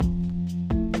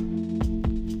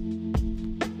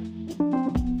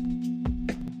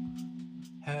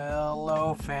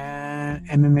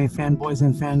MMA fanboys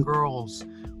and fangirls?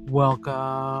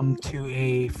 Welcome to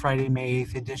a Friday, May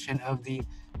 8th edition of the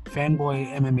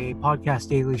Fanboy MMA Podcast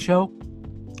Daily Show,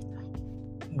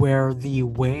 where the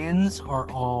weigh-ins are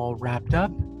all wrapped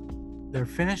up. They're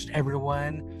finished.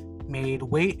 Everyone made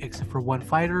weight except for one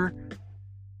fighter,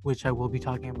 which I will be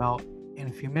talking about in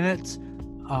a few minutes.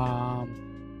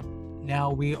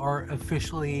 Now we are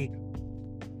officially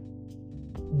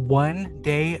 1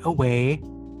 day away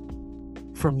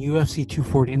from UFC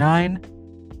 249.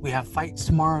 We have fights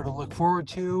tomorrow to look forward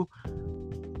to.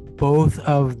 Both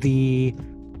of the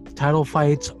title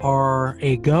fights are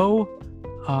a go.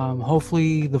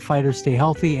 Hopefully the fighters stay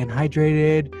healthy and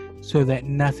hydrated so that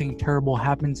nothing terrible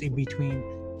happens in between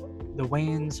the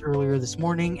weigh-ins earlier this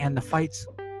morning and the fights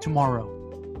tomorrow,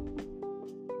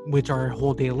 which are a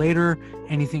whole day later.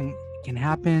 Anything can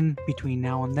happen between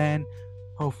now and then.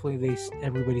 Hopefully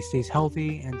everybody stays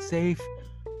healthy and safe.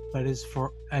 But as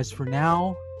for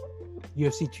now,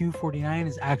 UFC 249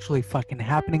 is actually fucking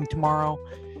happening tomorrow.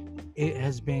 It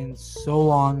has been so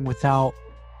long without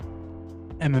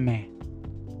MMA.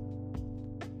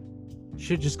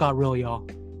 Shit just got real, y'all.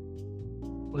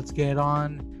 Let's get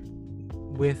on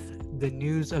with the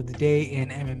news of the day in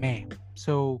MMA.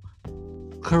 So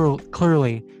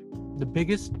clearly, the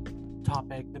biggest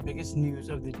topic, the biggest news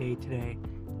of the day today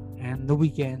and the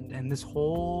weekend and this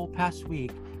whole past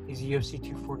week is UFC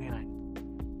 249.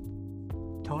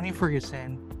 Tony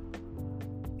Ferguson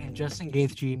and Justin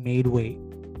Gaethje made weight.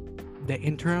 The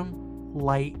interim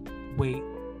lightweight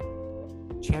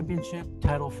championship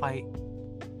title fight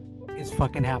is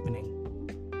fucking happening.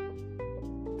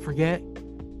 Forget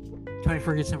Tony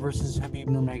Ferguson versus Khabib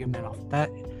Nurmagomedov.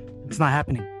 It's not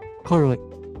happening. Clearly,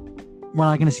 we're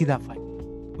not going to see that fight.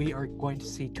 We are going to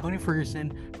see Tony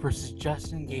Ferguson versus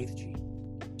Justin Gaethje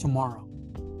tomorrow.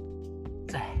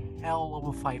 It's a hell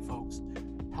of a fight, folks.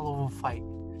 Hell of a fight.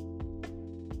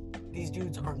 These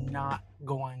dudes are not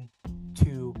going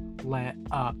to let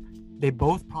up. They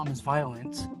both promise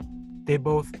violence. They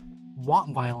both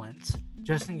want violence.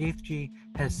 Justin Gaethje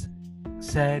has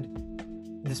said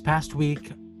this past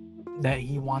week that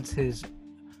he wants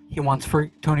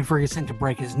Tony Ferguson to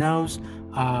break his nose.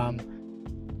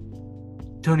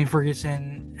 Tony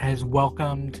Ferguson has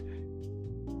welcomed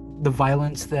the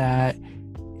violence that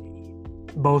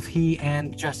both he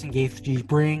and Justin Gaethje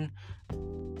bring.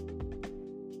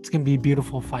 It's going to be a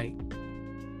beautiful fight.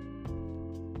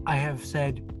 I have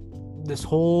said this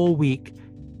whole week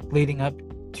leading up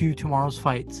to tomorrow's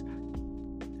fights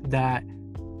that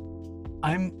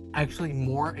I'm actually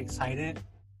more excited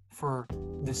for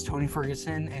this Tony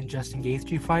Ferguson and Justin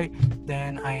Gaethje fight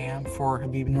than I am for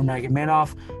Khabib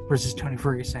Nurmagomedov versus Tony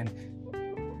Ferguson.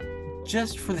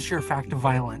 Just for the sheer fact of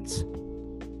violence.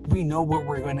 We know what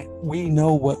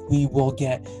we will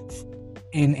get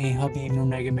in a Khabib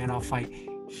Nurmagomedov fight.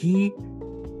 He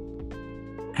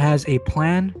has a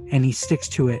plan and he sticks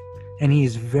to it, and he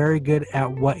is very good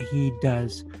at what he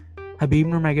does. Khabib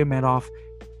Nurmagomedov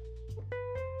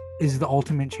is the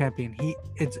ultimate champion.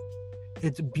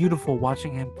 It's beautiful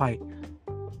watching him fight.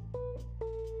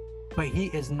 But he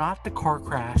is not the car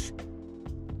crash,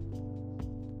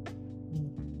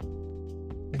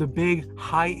 the big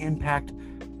high-impact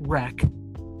wreck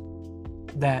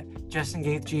that Justin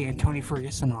Gaethje and Tony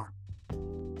Ferguson are.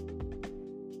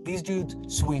 These dudes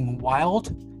swing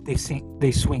wild. They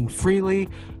swing freely.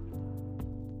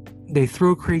 They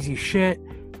throw crazy shit.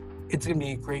 It's going to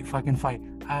be a great fucking fight.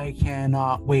 I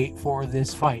cannot wait for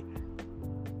this fight.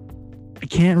 I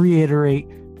can't reiterate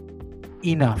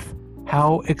enough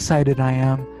how excited I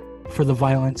am for the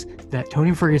violence that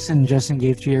Tony Ferguson and Justin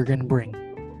Gaethje are going to bring.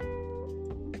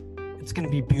 It's going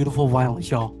to be beautiful violence,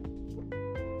 y'all.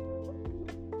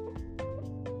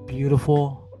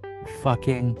 Beautiful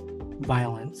fucking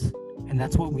violence. And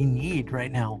that's what we need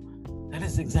right now. That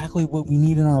is exactly what we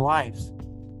need in our lives.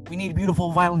 We need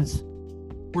beautiful violence.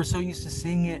 We're so used to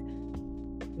seeing it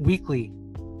weekly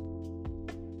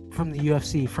from the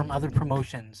UFC, from other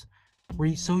promotions.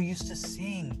 We're so used to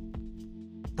seeing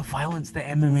the violence that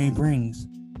MMA brings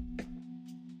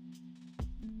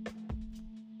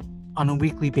on a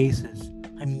weekly basis.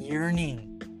 I'm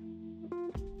yearning.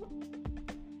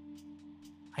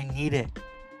 I need it.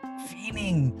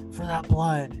 Fiending for that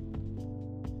blood.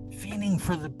 Fiending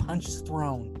for the punches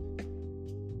thrown.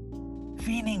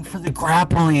 Fiending for the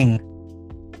grappling.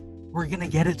 We're gonna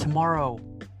get it tomorrow.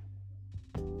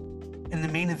 And the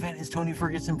main event is Tony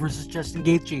Ferguson versus Justin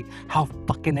Gaethje. How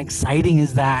fucking exciting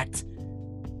is that?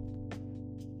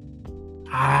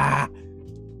 I'm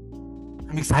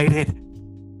excited.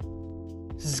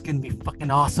 This is gonna be fucking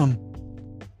awesome.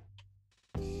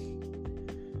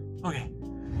 Okay.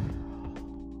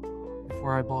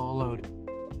 before I blow a load.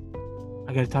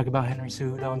 I gotta talk about Henry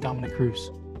Cejudo and Dominick Cruz.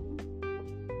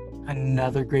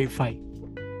 Another great fight.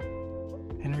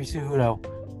 Henry Cejudo,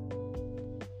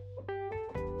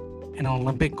 an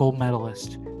Olympic gold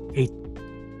medalist, a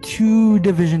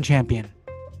 2-division champion.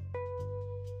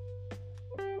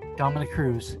 Dominick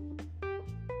Cruz,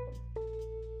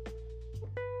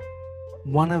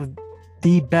 one of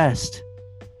the best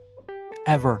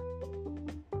ever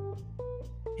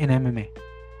in MMA,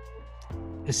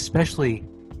 especially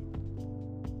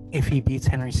if he beats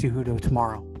Henry Cejudo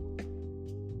tomorrow.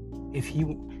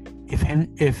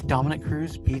 If Dominick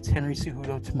Cruz beats Henry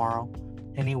Cejudo tomorrow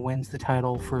and he wins the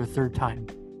title for a third time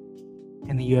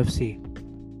in the UFC,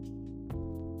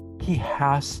 he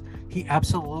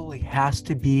absolutely has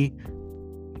to be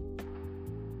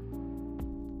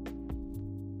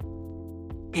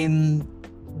in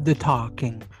the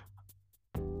talking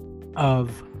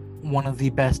of one of the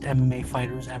best MMA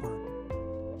fighters ever.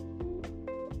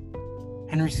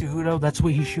 Henry Cejudo, that's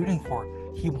what he's shooting for.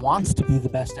 He wants to be the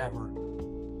best ever.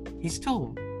 He's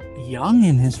still young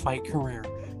in his fight career.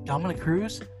 Dominick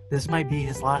Cruz, this might be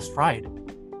his last ride.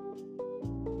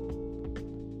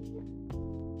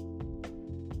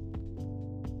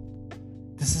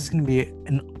 This is going to be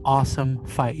an awesome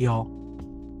fight, y'all.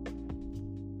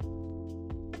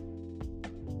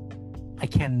 I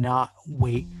cannot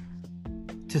wait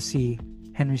to see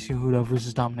Henry Cejudo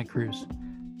versus Dominick Cruz.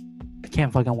 I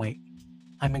can't fucking wait.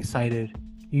 I'm excited.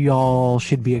 Y'all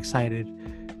should be excited.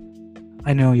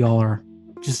 I know y'all are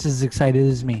just as excited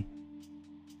as me.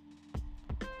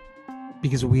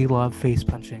 Because we love face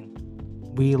punching.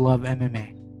 We love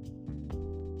MMA.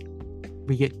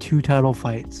 We get 2 title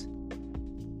fights.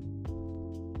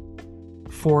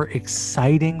 4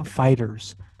 exciting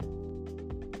fighters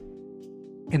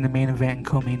in the main event and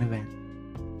co-main event.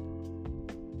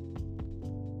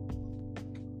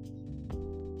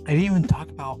 I didn't even talk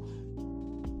about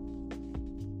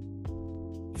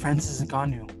Francis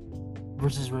Ngannou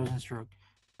versus Rosenstruck.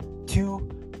 2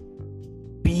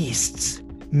 beasts,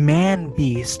 man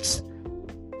beasts,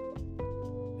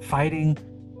 fighting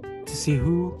to see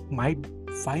who might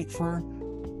fight for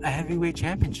a heavyweight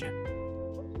championship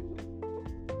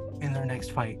in their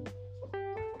next fight.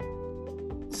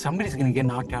 Somebody's going to get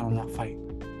knocked out in that fight.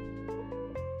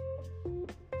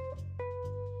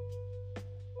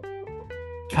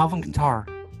 Calvin Kattar,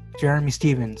 Jeremy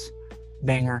Stephens,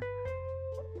 banger.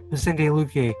 Vicente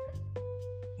Luque,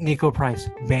 Nico Price,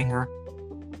 banger.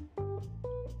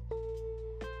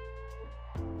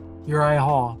 Uriah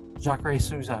Hall, Jacare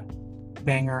Souza,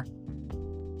 banger.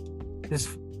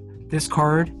 This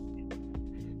card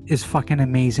is fucking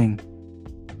amazing.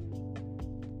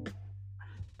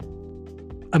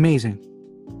 Amazing.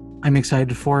 I'm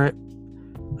excited for it.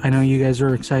 I know you guys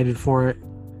are excited for it.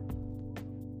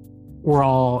 We're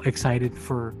all excited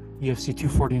for UFC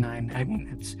 249. I mean,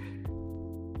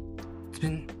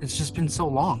 it's just been so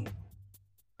long.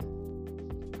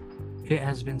 It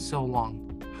has been so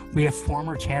long. We have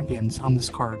former champions on this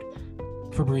card.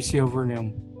 Fabricio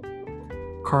Verdum,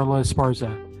 Carla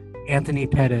Esparza, Anthony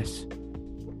Pettis.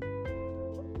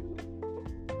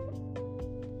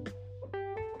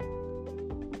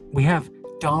 We have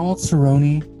Donald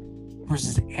Cerrone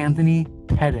versus Anthony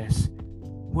Pettis.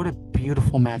 What a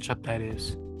beautiful matchup that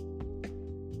is.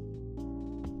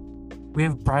 We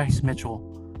have Bryce Mitchell,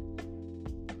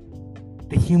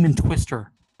 the human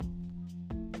twister.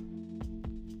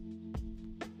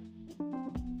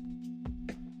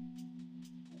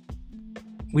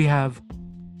 We have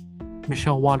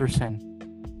Michelle Watterson,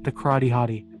 the karate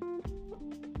hottie.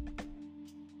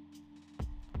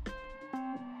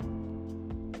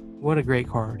 What a great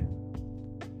card.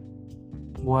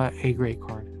 What a great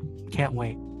card. Can't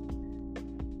wait.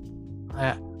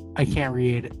 I can't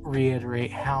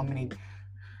reiterate how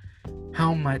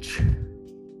much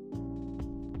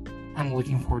I'm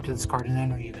looking forward to this card, and I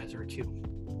know you guys are too.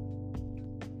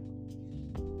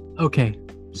 Okay,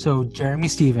 so Jeremy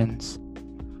Stephens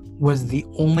was the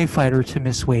only fighter to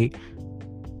miss weight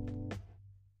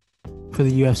for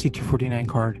the UFC 249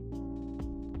 card.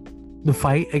 The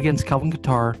fight against Calvin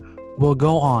Kattar will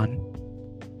go on,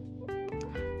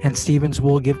 and Stephens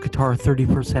will give Kattar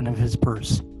 30% of his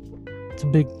purse. It's a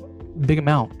big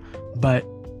amount, but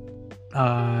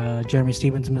Jeremy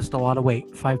Stephens missed a lot of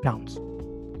weight, 5 pounds.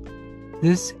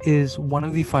 This is one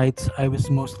of the fights I was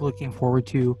most looking forward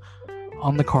to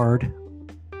on the card,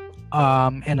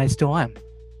 and I still am.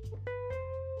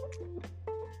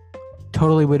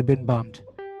 Totally would have been bummed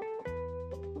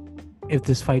if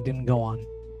this fight didn't go on.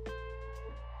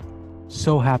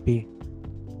 So happy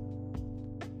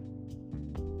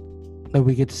that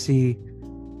we get to see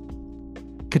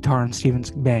Kattar and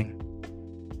Stevens bang.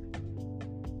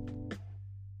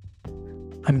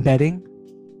 I'm betting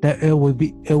that it will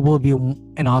be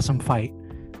an awesome fight.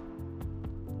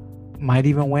 Might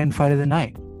even win fight of the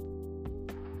night.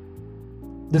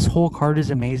 This whole card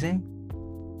is amazing,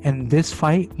 and this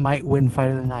fight might win fight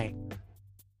of the night.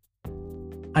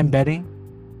 I'm betting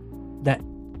that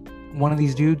one of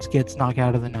these dudes gets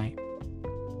knockout of the night.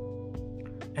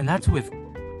 And that's with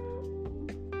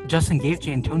Justin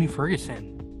Gaethje and Tony Ferguson,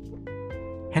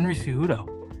 Henry Cejudo,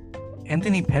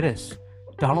 Anthony Pettis,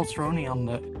 Donald Cerrone on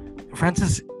the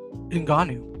Francis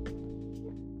Ngannou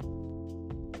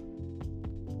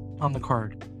on the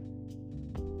card.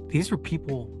 These are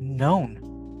people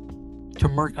known to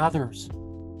murk others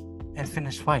and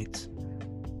finish fights.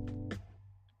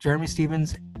 Jeremy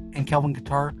Stephens and Kelvin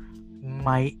Kattar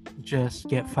might just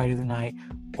get fight of the night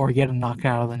or get a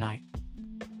knockout of the night.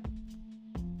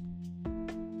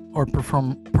 Or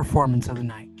performance of the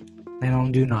night. They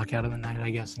don't do knockout of the night,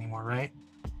 I guess, anymore, right?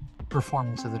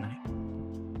 Performance of the night.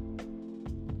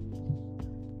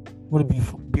 What a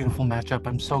beautiful matchup.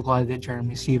 I'm so glad that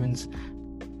Jeremy Stephens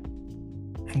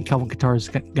and Kelvin Kattar is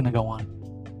going to go on.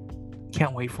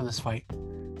 Can't wait for this fight.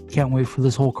 Can't wait for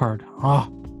this whole card.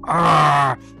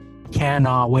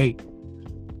 Cannot wait.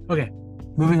 Okay,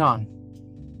 moving on.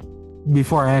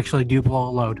 Before I actually do blow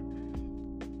a load,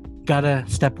 gotta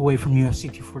step away from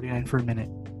UFC 249 for a minute.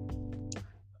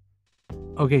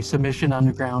 Okay, Submission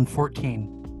Underground 14.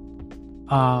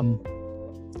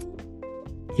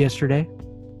 Yesterday,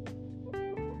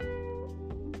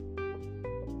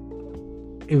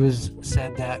 it was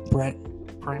said that Brent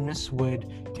Primus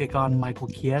would take on Michael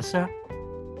Chiesa,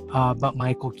 but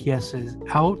Michael Chiesa is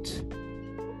out,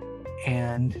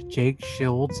 and Jake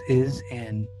Shields is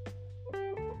in.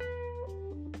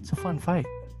 It's a fun fight.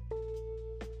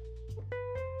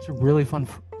 That's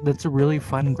a really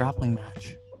fun grappling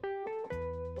match.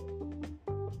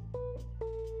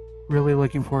 Really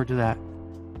looking forward to that.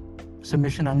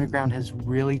 Submission Underground has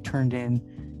really turned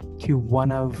into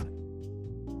one of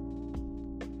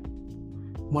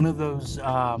those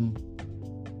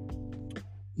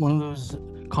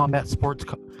combat sports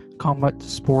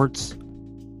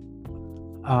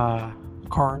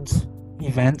cards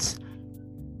events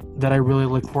that I really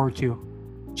look forward to.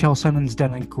 Chael Sonnen's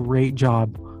done a great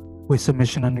job with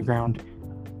Submission Underground.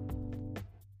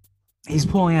 He's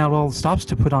pulling out all the stops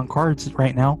to put on cards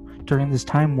right now during this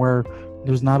time where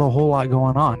there's not a whole lot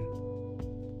going on.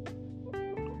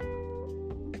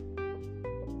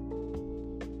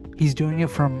 He's doing it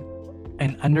from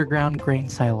an underground grain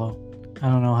silo. I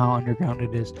don't know how underground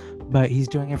it is, but he's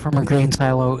doing it from a grain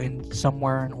silo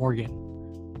somewhere in Oregon.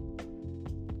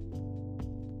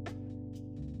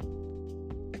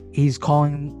 He's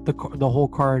calling the whole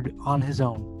card on his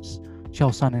own.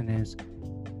 Chael Sonnen is.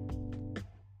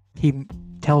 He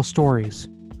tells stories.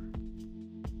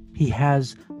 He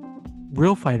has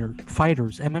real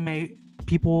fighters, MMA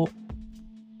people,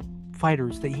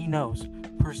 fighters that he knows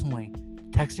personally,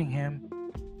 texting him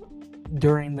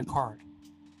during the card.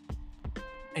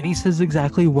 And he says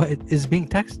exactly what is being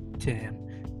texted to him.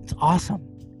 It's awesome.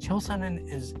 Chael Sonnen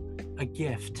is a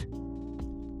gift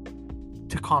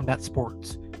to combat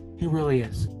sports. He really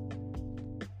is.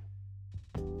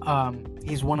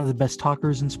 He's one of the best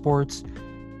talkers in sports.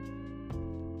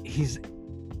 He's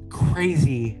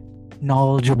crazy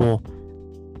knowledgeable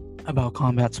about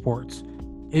combat sports.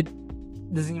 It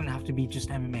doesn't even have to be just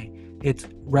MMA. It's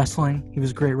wrestling. He was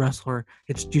a great wrestler.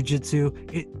 It's jiu-jitsu.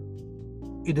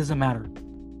 It doesn't matter.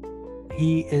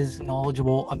 He is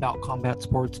knowledgeable about combat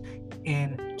sports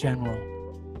in general.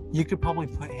 You could probably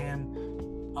put him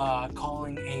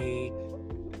calling a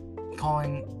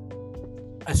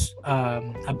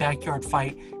backyard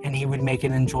fight, and he would make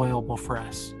it enjoyable for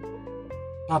us.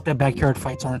 Not that backyard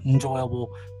fights aren't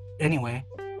enjoyable anyway.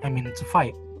 I mean, it's a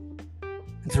fight.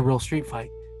 It's a real street fight.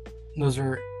 Those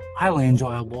are highly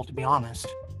enjoyable, to be honest.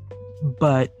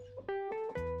 But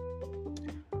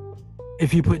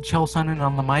if you put Chael Sonnen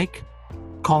on the mic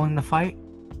calling the fight,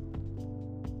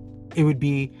 it would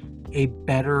be a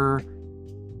better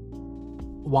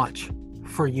watch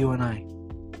for you and I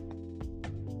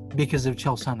because of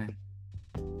Chael Sonnen.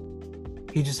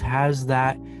 He just has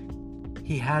that.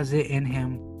 He has it in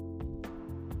him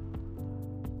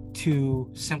to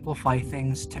simplify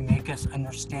things, to make us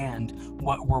understand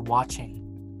what we're watching.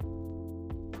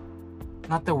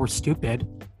 Not that we're stupid.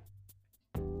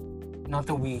 Not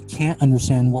that we can't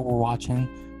understand what we're watching.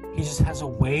 He just has a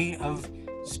way of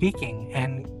speaking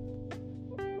and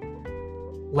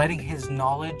letting his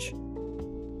knowledge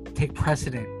take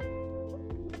precedent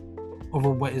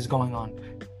over what is going on.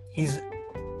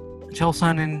 Chael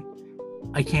Sonnen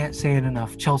I can't say it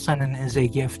enough. Chael Sonnen is a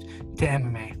gift to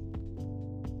MMA.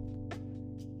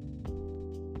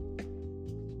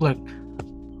 Look,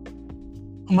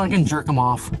 I'm not going to jerk him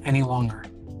off any longer.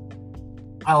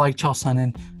 I like Chael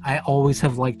Sonnen. I always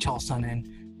have liked Chael Sonnen.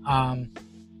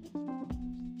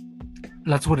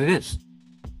 That's what it is.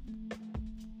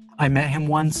 I met him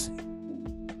once.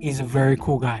 He's a very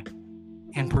cool guy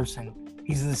in person.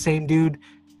 He's the same dude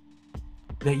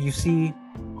that you see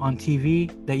on TV,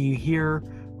 that you hear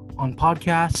on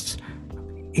podcasts.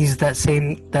 He's that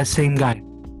same guy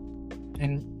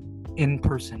in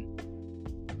person.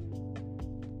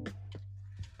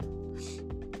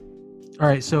 All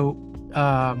right, so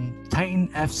Titan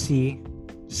FC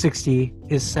 60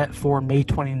 is set for May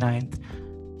 29th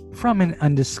from an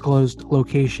undisclosed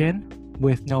location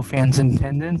with no fans in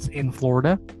attendance in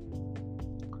Florida.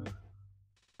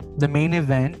 The main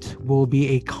event will be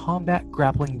a combat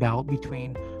grappling bout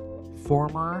between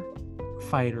former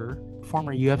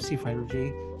UFC fighter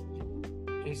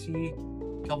JC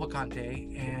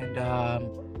Cavalcante and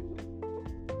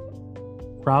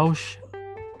Raush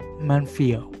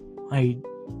Manfio. I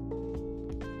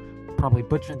probably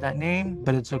butchered that name,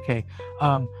 but it's okay.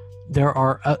 There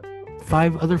are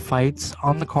 5 other fights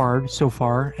on the card so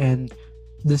far, and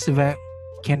this event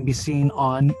can be seen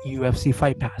on UFC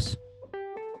Fight Pass.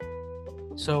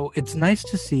 So it's nice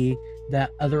to see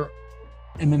that other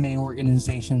MMA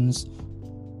organizations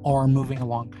are moving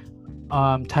along.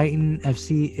 Titan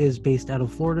FC is based out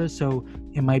of Florida, so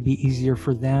it might be easier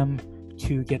for them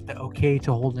to get the okay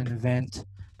to hold an event.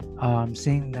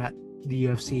 Seeing that the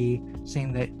UFC,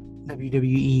 seeing that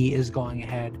WWE is going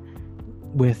ahead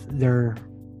with their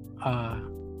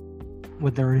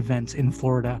events in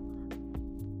Florida.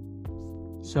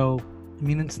 So, I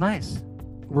mean, it's nice.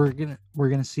 We're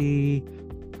gonna see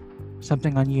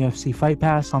something on UFC Fight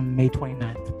Pass on May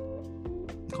 29th.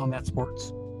 Combat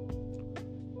Sports.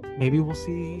 Maybe we'll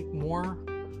see more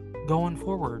going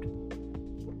forward.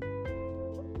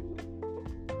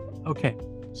 Okay,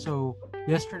 so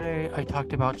yesterday I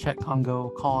talked about Cheick Kongo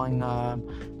calling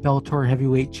Bellator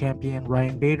heavyweight champion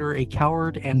Ryan Bader a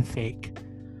coward and fake.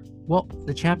 Well,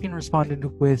 the champion responded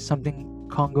with something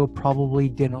Kongo probably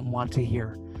didn't want to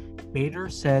hear. Bader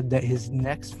said that his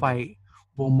next fight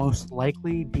will most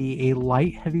likely be a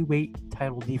light heavyweight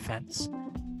title defense.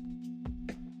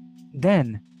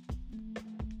 Then,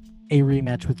 a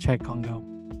rematch with Cheick Kongo.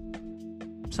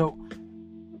 So,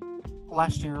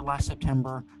 last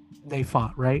September, they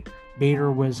fought, right?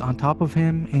 Bader was on top of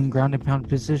him in ground and pound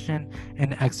position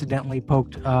and accidentally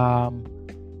poked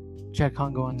Cheick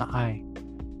Kongo in the eye.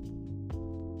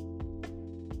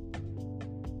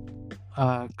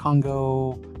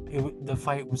 The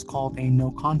fight was called a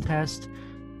no contest.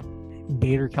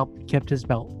 Bader kept his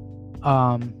belt.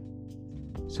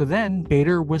 So then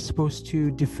Bader was supposed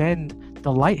to defend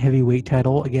the light heavyweight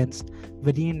title against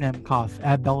Vadim Nemkov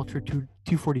at Bellator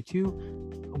 242,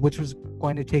 which was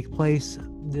going to take place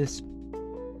this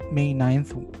May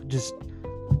 9th,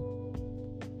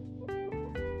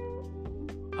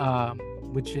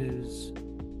 which is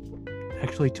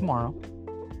actually tomorrow,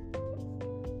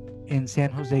 in San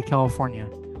Jose, California.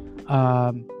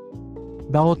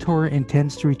 Bellator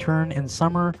intends to return in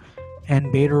summer,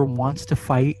 and Bader wants to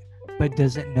fight, but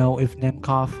doesn't know if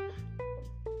Nemkov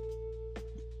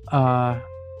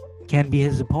can be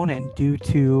his opponent due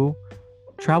to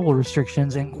travel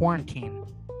restrictions and quarantine.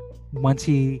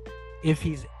 If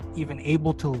he's even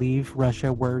able to leave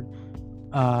Russia, where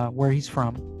he's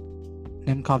from.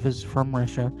 Nemkov is from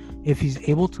Russia. If he's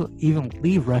able to even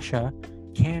leave Russia,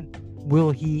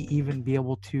 will he even be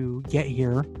able to get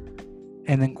here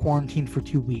and then quarantine for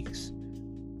 2 weeks?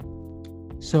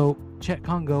 So Cheick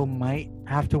Kongo might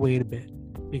have to wait a bit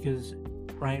because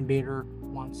Ryan Bader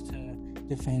wants to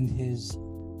defend his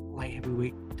light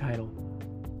heavyweight title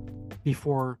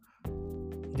before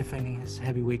defending his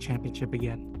heavyweight championship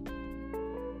again.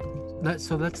 That's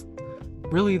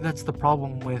the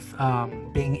problem with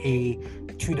being a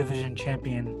 2-division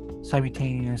champion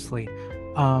simultaneously.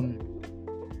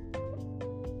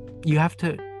 You have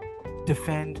to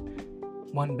defend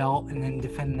one belt and then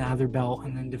defend the other belt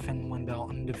and then defend one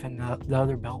belt and defend the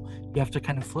other belt. You have to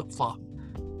kind of flip-flop.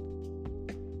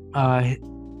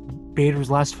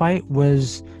 Bader's last fight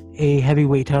was a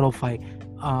heavyweight title fight.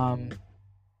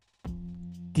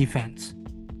 Defense.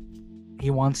 He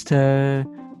wants to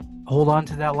hold on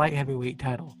to that light heavyweight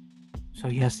title, so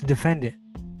he has to defend it.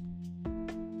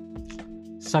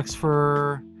 Sucks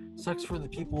for the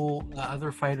people, the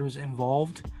other fighters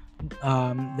involved,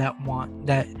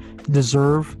 that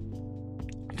deserve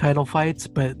title fights,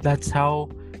 but that's how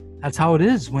it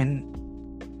is when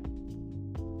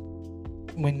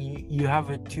when you have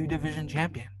a 2-division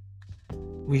champion.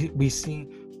 We've seen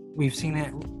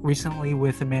it recently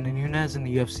with Amanda Nunes in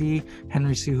the UFC,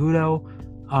 Henry Cejudo,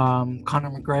 Conor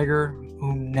McGregor,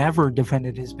 who never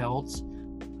defended his belts.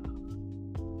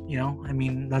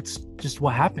 That's just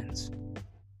what happens.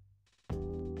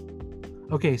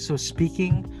 Okay, so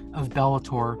speaking of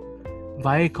Bellator,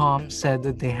 Viacom said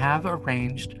that they have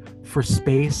arranged for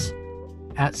space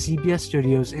at CBS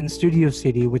Studios in Studio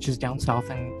City, which is down south,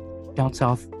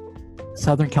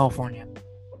 Southern California.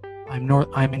 I'm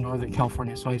in Northern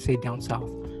California, so I say down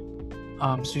south.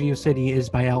 Studio City is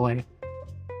by LA.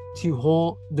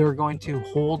 They're going to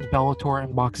hold Bellator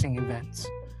and boxing events.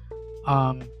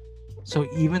 So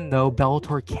even though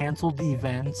Bellator canceled the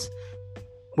events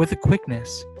with a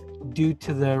quickness due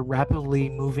to the rapidly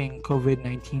moving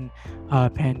COVID-19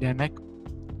 pandemic,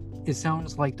 it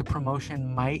sounds like the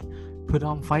promotion might put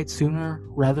on fights sooner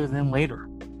rather than later.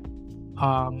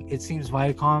 It seems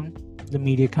Viacom, the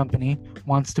media company,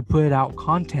 wants to put out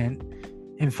content,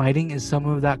 and fighting is some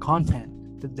of that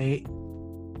content that they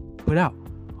put out.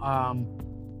 I'm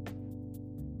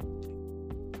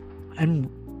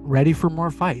ready for more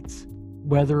fights,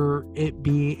 whether it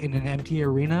be in an empty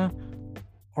arena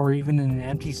or even in an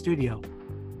empty studio.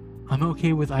 I'm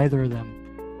okay with either of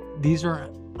them. These are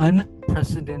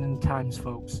unprecedented times,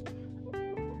 folks.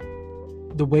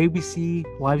 The way we see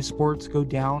live sports go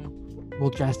down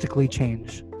will drastically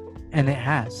change, and it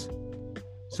has.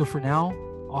 So for now,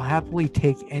 I'll happily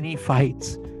take any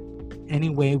fights any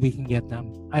way we can get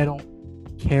them. I don't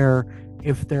care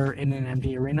if they're in an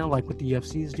empty arena like what the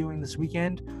UFC is doing this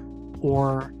weekend,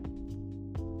 or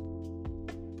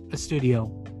a studio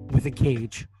with a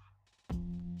cage.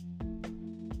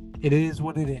 It is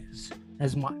what it is,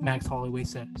 as Max Holloway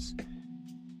says.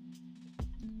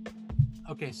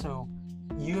 Okay, so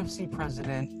UFC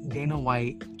president Dana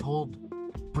White told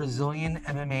Brazilian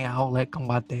MMA outlet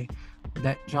Combate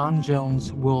that Jon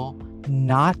Jones will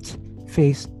not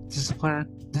face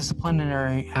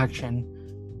disciplinary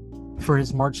action for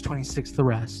his March 26th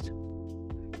arrest.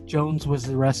 Jones was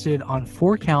arrested on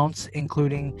 4 counts,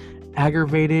 including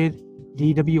aggravated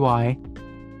DWI,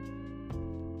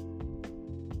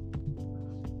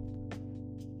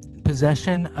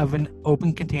 possession of an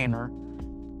open container,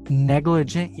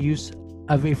 negligent use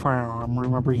of a firearm.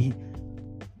 Remember,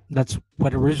 that's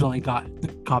what originally got the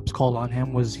cops called on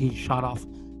him, was he shot off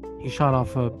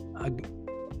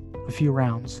a few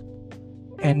rounds,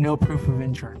 and no proof of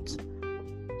insurance.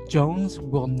 Jones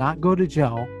will not go to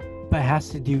jail, but has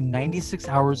to do 96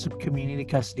 hours of community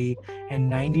custody and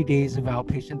 90 days of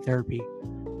outpatient therapy.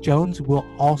 Jones will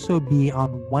also be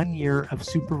on 1 year of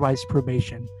supervised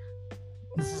probation.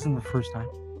 This isn't the first time.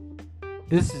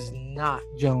 This is not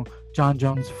Jon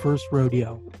Jones' first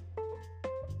rodeo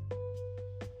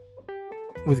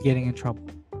with getting in trouble.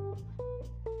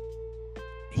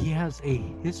 He has a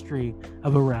history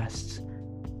of arrests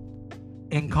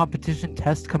and competition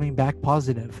tests coming back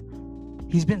positive.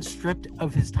 He's been stripped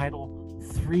of his title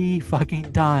 3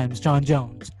 fucking times, Jon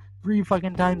Jones. 3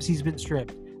 fucking times he's been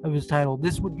stripped of his title.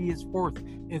 This would be his 4th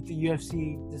if the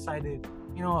UFC decided,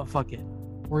 you know what, fuck it,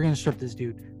 we're gonna strip this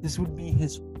dude. This would be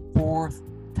his 4th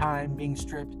time being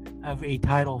stripped of a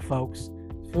title, folks.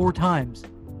 4 times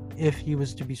if he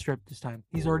was to be stripped this time.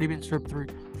 He's already been stripped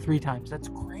 3 times. That's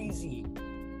crazy.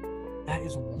 That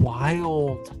is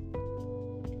wild.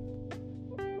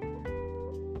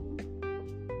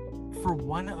 For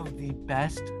one of the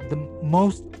best, the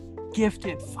most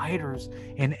gifted fighters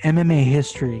in MMA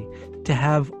history to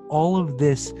have all of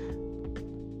this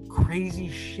crazy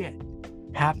shit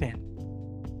happen.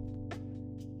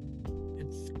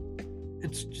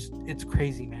 It's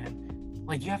crazy, man.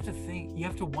 Like, you have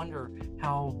to wonder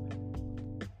how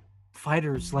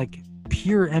fighters, like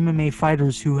pure MMA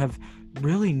fighters who have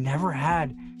really never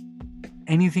had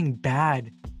anything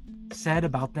bad said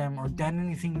about them or done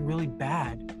anything really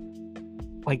bad,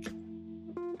 like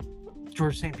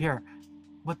George St. Pierre,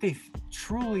 what they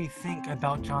truly think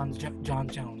about Jon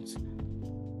Jones.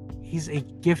 He's a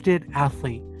gifted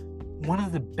athlete, one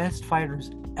of the best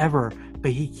fighters ever,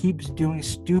 but he keeps doing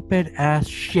stupid ass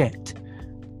shit.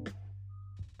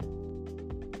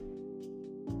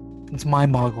 It's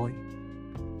mind-boggling.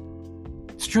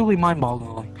 It's truly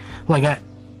mind-boggling. Like,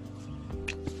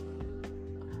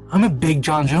 I'm a big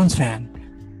Jon Jones fan.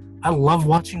 I love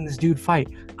watching this dude fight.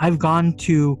 I've gone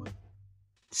to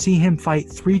see him fight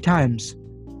 3 times.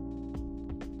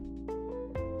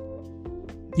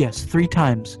 Yes, 3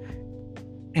 times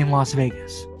in Las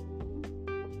Vegas.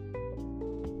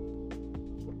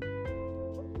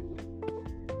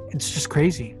 It's just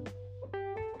crazy.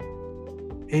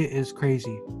 It is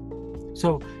crazy.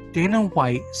 So Dana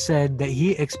White said that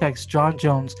he expects Jon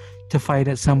Jones to fight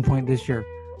at some point this year.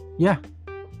 Yeah,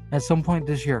 at some point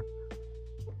this year.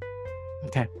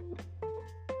 Okay.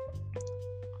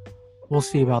 We'll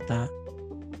see about that.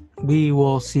 We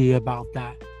will see about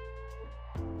that.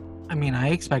 I mean, I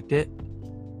expect it.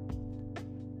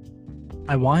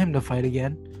 I want him to fight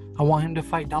again. I want him to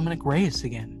fight Dominic Reyes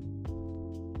again.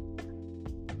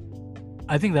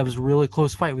 I think that was a really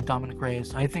close fight with Dominic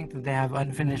Reyes. I think that they have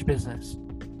unfinished business.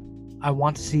 I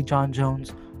want to see Jon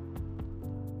Jones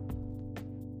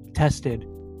tested.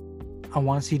 I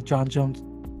want to see Jon Jones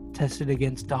tested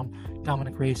against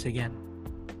Dominic Reyes again.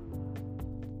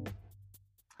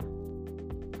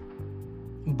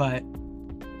 But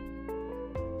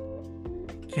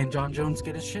can Jon Jones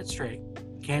get his shit straight?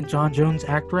 Can Jon Jones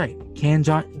act right? Can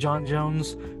Jon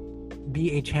Jones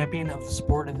be a champion of the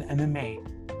sport of MMA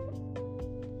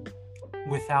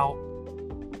without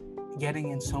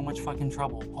getting in so much fucking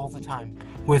trouble all the time?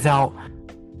 Without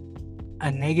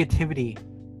a negativity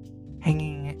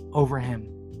hanging over him.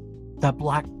 That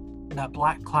black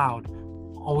cloud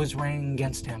always raining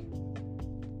against him.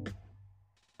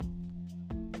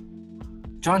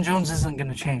 Jon Jones isn't going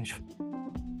to change.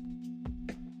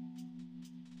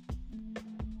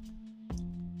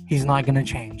 He's not going to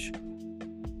change.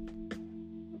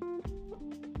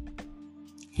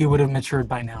 He would have matured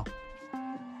by now.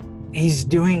 He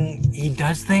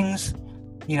does things,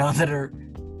 that are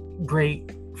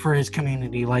great for his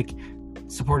community, like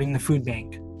supporting the food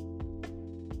bank.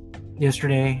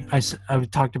 Yesterday, I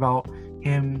talked about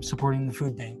him supporting the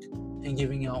food bank and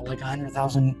giving out like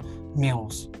 100,000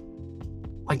 meals.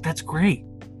 Like, that's great,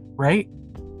 right?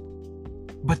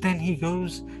 But then he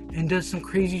goes and does some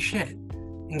crazy shit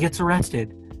and gets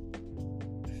arrested.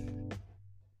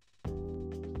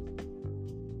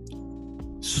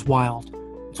 It's just wild.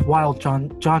 It's wild.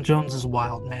 Jon Jones is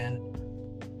wild, man.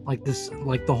 Like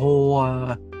the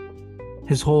whole,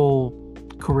 his whole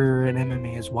career in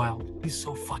MMA is wild. He's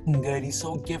so fucking good. He's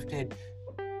so gifted.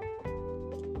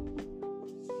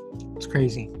 It's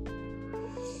crazy.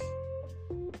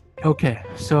 Okay,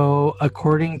 so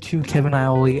according to Kevin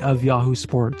Iole of Yahoo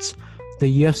Sports,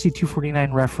 the UFC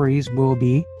 249 referees will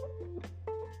be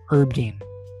Herb Dean,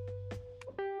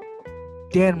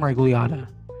 Dan Miragliotta,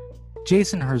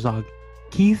 Jason Herzog,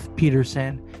 Keith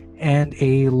Peterson, and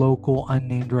a local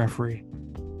unnamed referee.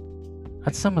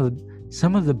 That's some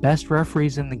of the best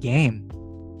referees in the game.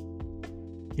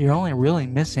 You're only really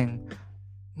missing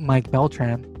Mike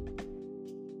Beltran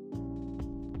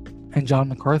and John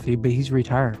McCarthy, but he's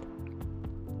retired.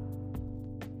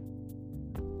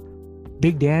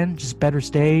 Big Dan just better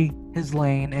stay his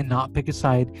lane and not pick a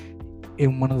side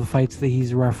in one of the fights that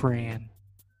he's refereeing.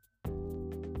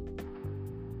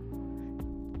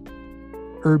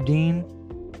 Herb Dean,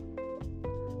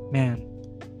 man,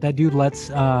 that dude lets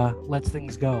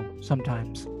things go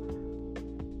sometimes.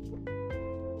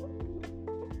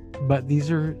 But these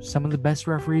are some of the best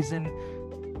referees in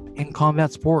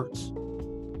combat sports.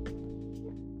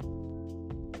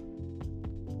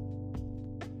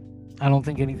 I don't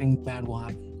think anything bad will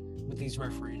happen with these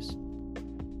referees.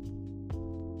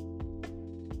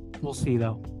 We'll see,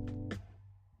 though.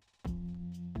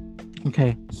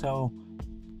 Okay, so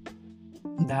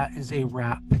that is a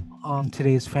wrap on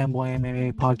today's Fanboy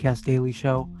MMA Podcast Daily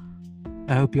Show.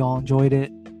 I hope you all enjoyed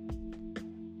it.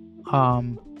 I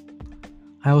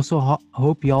also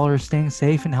hope y'all are staying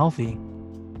safe and healthy.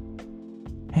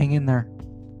 Hang in there,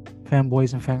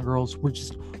 fanboys and fangirls. We're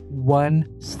just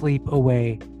one sleep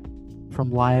away from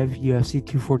live UFC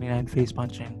 249 face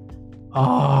punching.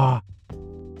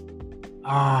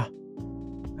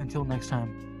 Until next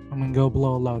time, I'm gonna go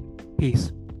blow a load.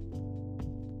 Peace.